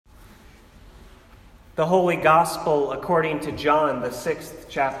The Holy Gospel according to John, the 6th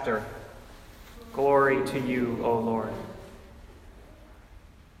chapter. Glory to you, O Lord.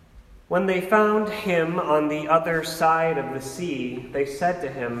 When they found him on the other side of the sea, they said to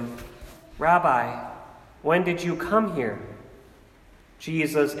him, "Rabbi, when did you come here?"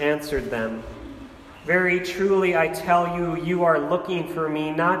 Jesus answered them, "Very truly I tell you, you are looking for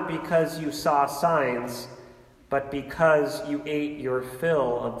me not because you saw signs, but because you ate your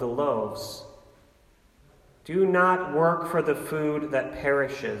fill of the loaves. Do not work for the food that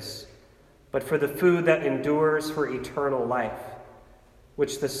perishes, but for the food that endures for eternal life,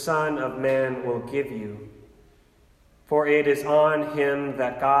 which the Son of Man will give you. For it is on him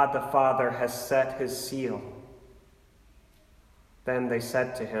that God the Father has set his seal." Then they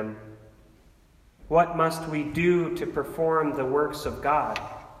said to him, "What must we do to perform the works of God?"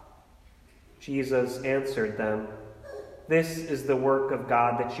 Jesus answered them, "This is the work of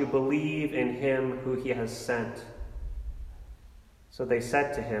God, that you believe in him who he has sent." So they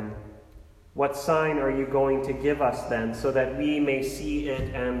said to him, "What sign are you going to give us then, so that we may see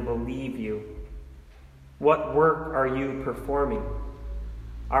it and believe you? What work are you performing?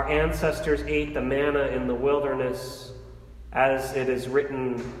 Our ancestors ate the manna in the wilderness. As it is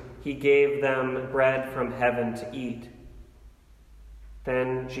written, he gave them bread from heaven to eat."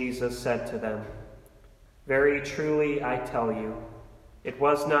 Then Jesus said to them, "Very truly I tell you, it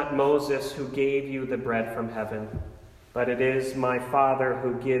was not Moses who gave you the bread from heaven, but it is my Father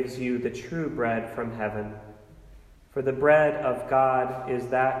who gives you the true bread from heaven. For the bread of God is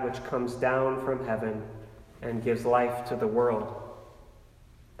that which comes down from heaven and gives life to the world."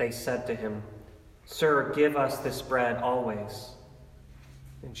 They said to him, "Sir, give us this bread always."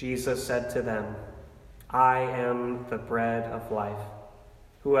 And Jesus said to them, "I am the bread of life.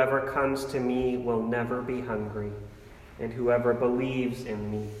 Whoever comes to me will never be hungry, and whoever believes in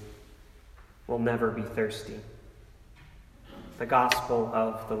me will never be thirsty." The Gospel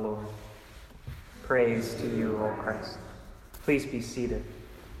of the Lord. Praise to you, O Christ. Please be seated.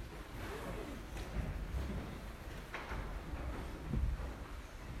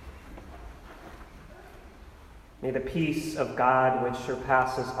 May the peace of God, which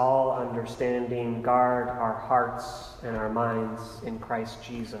surpasses all understanding, guard our hearts and our minds in Christ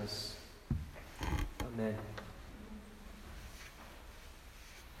Jesus. Amen.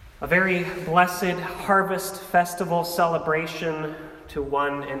 A very blessed harvest festival celebration to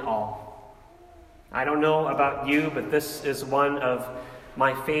one and all. I don't know about you, but this is one of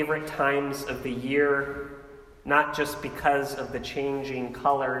my favorite times of the year, not just because of the changing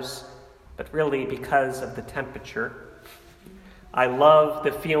colors, but really because of the temperature. I love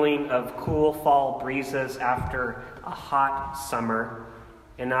the feeling of cool fall breezes after a hot summer,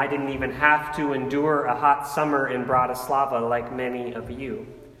 and I didn't even have to endure a hot summer in Bratislava like many of you.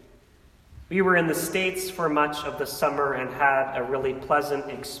 We were in the States for much of the summer and had a really pleasant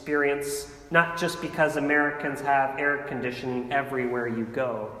experience, not just because Americans have air conditioning everywhere you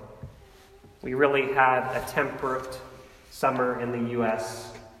go. We really had a temperate summer in the U.S.,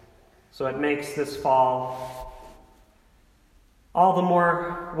 so it makes this fall all the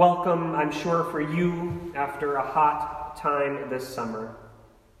more welcome, I'm sure, for you after a hot time this summer.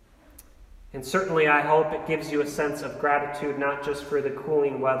 And certainly I hope it gives you a sense of gratitude, not just for the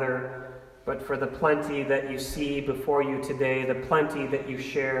cooling weather, but for the plenty that you see before you today, the plenty that you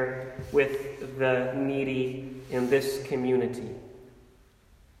share with the needy in this community.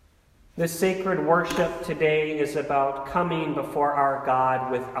 This sacred worship today is about coming before our God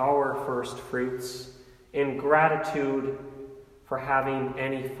with our first fruits in gratitude for having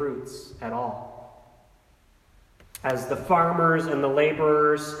any fruits at all. As the farmers and the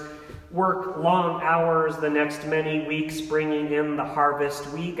laborers work long hours the next many weeks bringing in the harvest,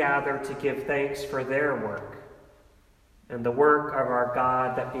 we gather to give thanks for their work and the work of our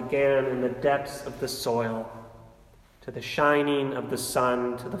God that began in the depths of the soil, to the shining of the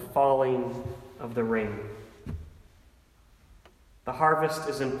sun, to the falling of the rain. The harvest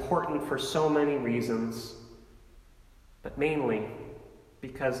is important for so many reasons, but mainly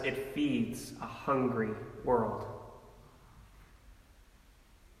because it feeds a hungry world.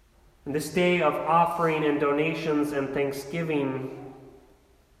 In this day of offering and donations and thanksgiving,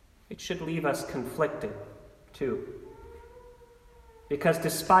 it should leave us conflicted, too. Because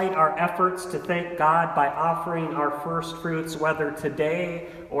despite our efforts to thank God by offering our first fruits, whether today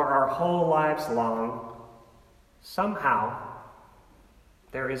or our whole lives long, somehow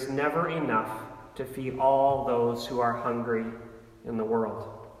there is never enough to feed all those who are hungry in the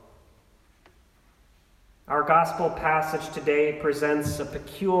world. Our gospel passage today presents a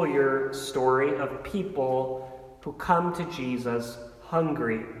peculiar story of people who come to Jesus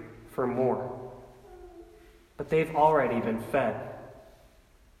hungry for more. but they've already been fed.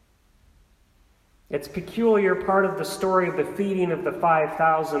 It's a peculiar part of the story of the feeding of the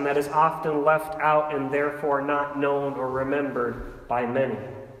 5,000 that is often left out and therefore not known or remembered by many.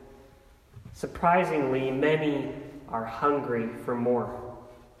 Surprisingly, many are hungry for more.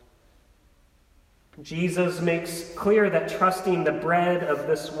 Jesus makes clear that trusting the bread of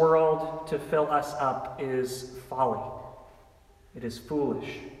this world to fill us up is folly. It is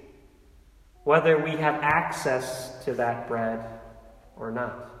foolish, whether we have access to that bread or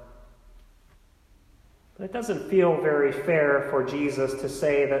not. But it doesn't feel very fair for Jesus to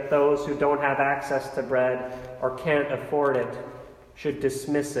say that those who don't have access to bread or can't afford it should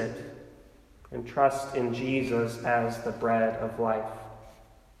dismiss it and trust in Jesus as the bread of life.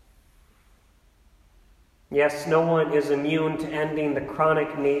 Yes, no one is immune to ending the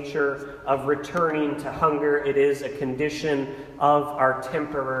chronic nature of returning to hunger. It is a condition of our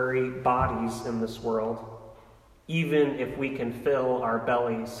temporary bodies in this world, even if we can fill our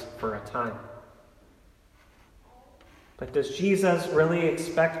bellies for a time. But does Jesus really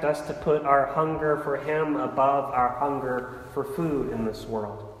expect us to put our hunger for him above our hunger for food in this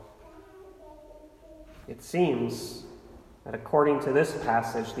world? It seems that according to this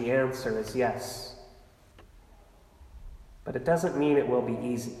passage, the answer is yes. But it doesn't mean it will be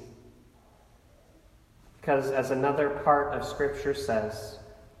easy. Because as another part of Scripture says,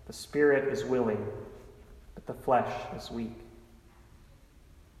 the spirit is willing, but the flesh is weak.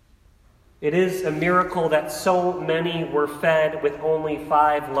 It is a miracle that so many were fed with only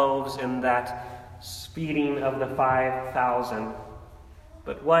 5 loaves in that feeding of the 5,000.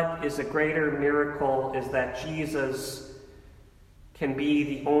 But what is a greater miracle is that Jesus can be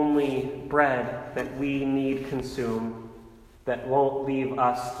the only bread that we need consume that won't leave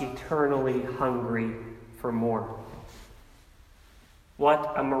us eternally hungry for more.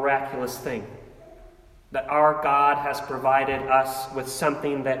 What a miraculous thing that our God has provided us with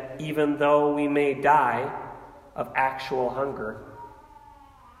something that, even though we may die of actual hunger,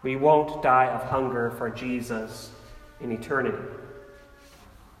 we won't die of hunger for Jesus in eternity.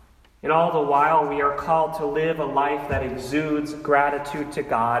 And all the while, we are called to live a life that exudes gratitude to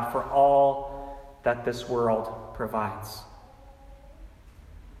God for all that this world provides.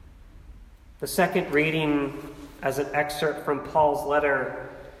 The second reading, as an excerpt from Paul's letter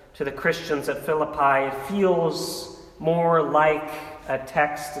to the Christians at Philippi, it feels more like a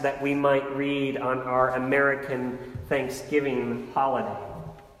text that we might read on our American Thanksgiving holiday,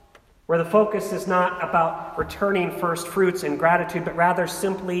 where the focus is not about returning first fruits and gratitude, but rather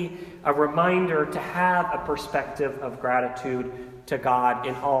simply a reminder to have a perspective of gratitude to God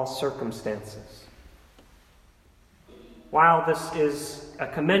in all circumstances. While this is a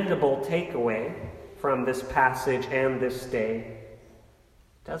commendable takeaway from this passage and this day,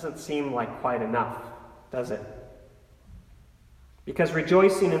 it doesn't seem like quite enough, does it? Because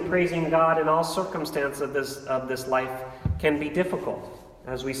rejoicing and praising God in all circumstances of this life can be difficult.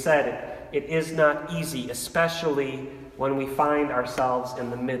 As we said, it is not easy, especially when we find ourselves in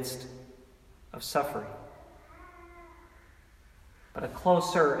the midst of suffering. But a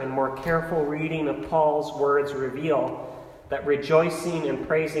closer and more careful reading of Paul's words reveal that rejoicing and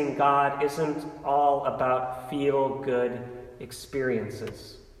praising God isn't all about feel-good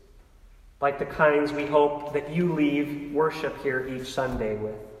experiences, like the kinds we hope that you leave worship here each Sunday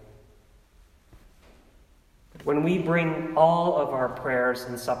with. When we bring all of our prayers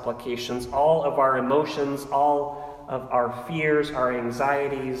and supplications, all of our emotions, all of our fears, our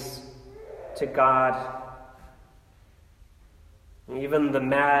anxieties to God, even the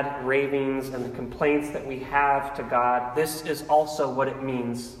mad ravings and the complaints that we have to God, this is also what it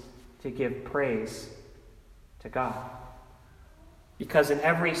means to give praise to God. Because in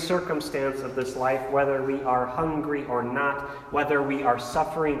every circumstance of this life, whether we are hungry or not, whether we are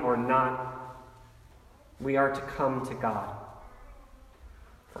suffering or not, we are to come to God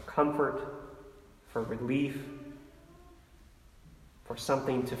for comfort, for relief, for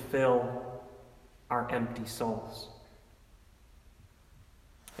something to fill our empty souls.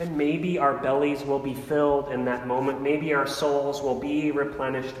 And maybe our bellies will be filled in that moment. Maybe our souls will be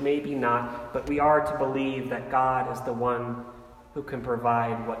replenished, maybe not. But we are to believe that God is the one who can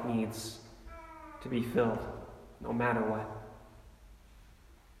provide what needs to be filled, no matter what.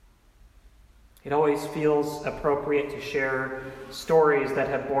 It always feels appropriate to share stories that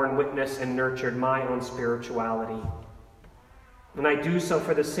have borne witness and nurtured my own spirituality. And I do so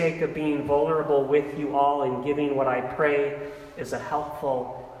for the sake of being vulnerable with you all and giving what I pray is a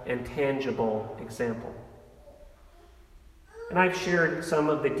helpful and tangible example. And I've shared some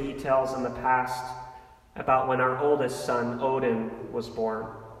of the details in the past about when our oldest son, Odin, was born.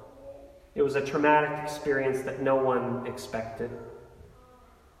 It was a traumatic experience that no one expected.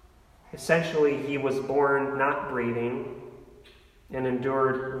 Essentially, he was born not breathing and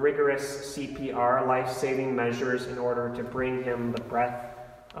endured rigorous CPR, life-saving measures, in order to bring him the breath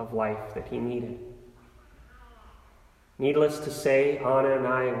of life that he needed. Needless to say, Anna and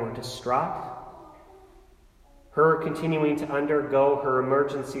I were distraught. Her continuing to undergo her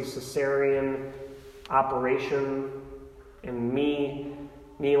emergency cesarean operation, and me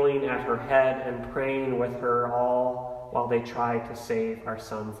kneeling at her head and praying with her, all while they tried to save our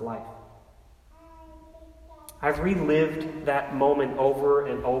son's life. I've relived that moment over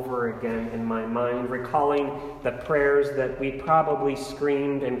and over again in my mind, recalling the prayers that we probably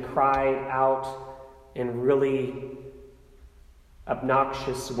screamed and cried out in really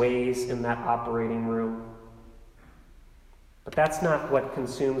obnoxious ways in that operating room. But that's not what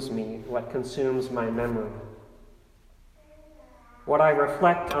consumes me, what consumes my memory. What I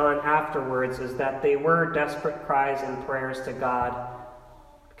reflect on afterwards is that they were desperate cries and prayers to God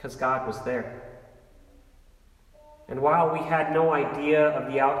because God was there. And while we had no idea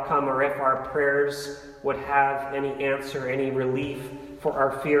of the outcome or if our prayers would have any answer, any relief for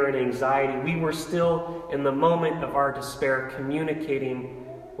our fear and anxiety, we were still, in the moment of our despair, communicating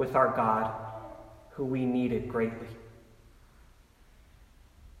with our God, who we needed greatly.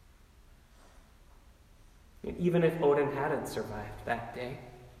 And even if Odin hadn't survived that day,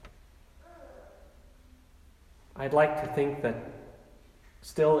 I'd like to think that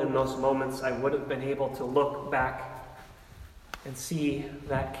still in those moments I would have been able to look back and see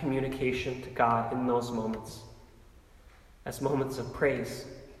that communication to God in those moments as moments of praise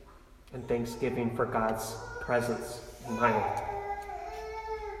and thanksgiving for God's presence in my life.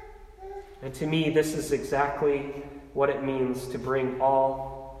 And to me, this is exactly what it means to bring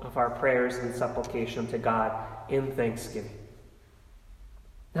all of our prayers and supplication to God in thanksgiving.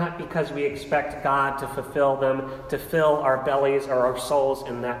 Not because we expect God to fulfill them, to fill our bellies or our souls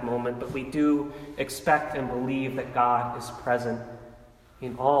in that moment, but we do expect and believe that God is present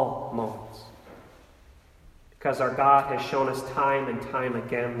in all moments. Because our God has shown us time and time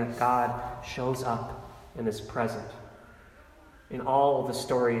again that God shows up and is present in all the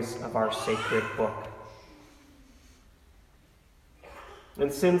stories of our sacred book.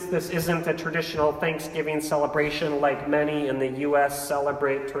 And since this isn't a traditional Thanksgiving celebration like many in the U.S.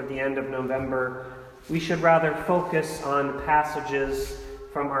 celebrate toward the end of November, we should rather focus on passages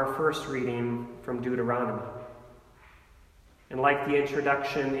from our first reading from Deuteronomy. And like the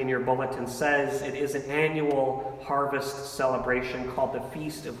introduction in your bulletin says, it is an annual harvest celebration called the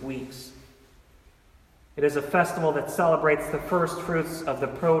Feast of Weeks. It is a festival that celebrates the first fruits of the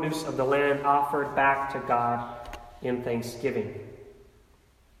produce of the land offered back to God in thanksgiving.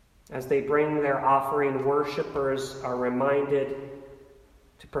 As they bring their offering, worshipers are reminded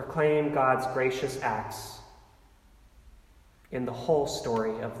to proclaim God's gracious acts in the whole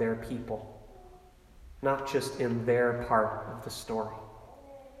story of their people, not just in their part of the story.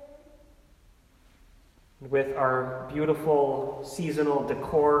 With our beautiful seasonal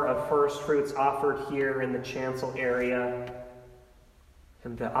decor of first fruits offered here in the chancel area,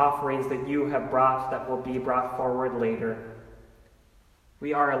 and the offerings that you have brought that will be brought forward later,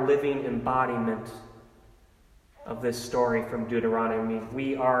 we are a living embodiment of this story from Deuteronomy.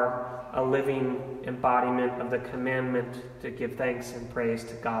 We are a living embodiment of the commandment to give thanks and praise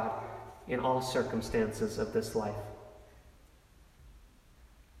to God in all circumstances of this life.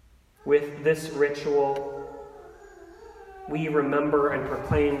 With this ritual, we remember and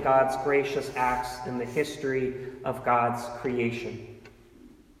proclaim God's gracious acts in the history of God's creation.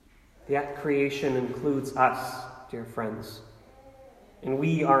 That creation includes us, dear friends. And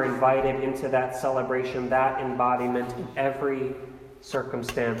we are invited into that celebration, that embodiment in every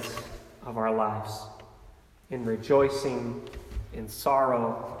circumstance of our lives. In rejoicing, in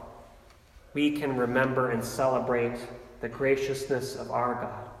sorrow, we can remember and celebrate the graciousness of our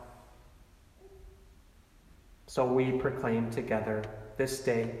God. So we proclaim together this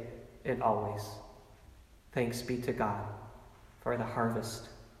day and always, thanks be to God for the harvest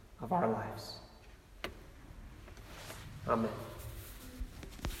of our lives. Amen.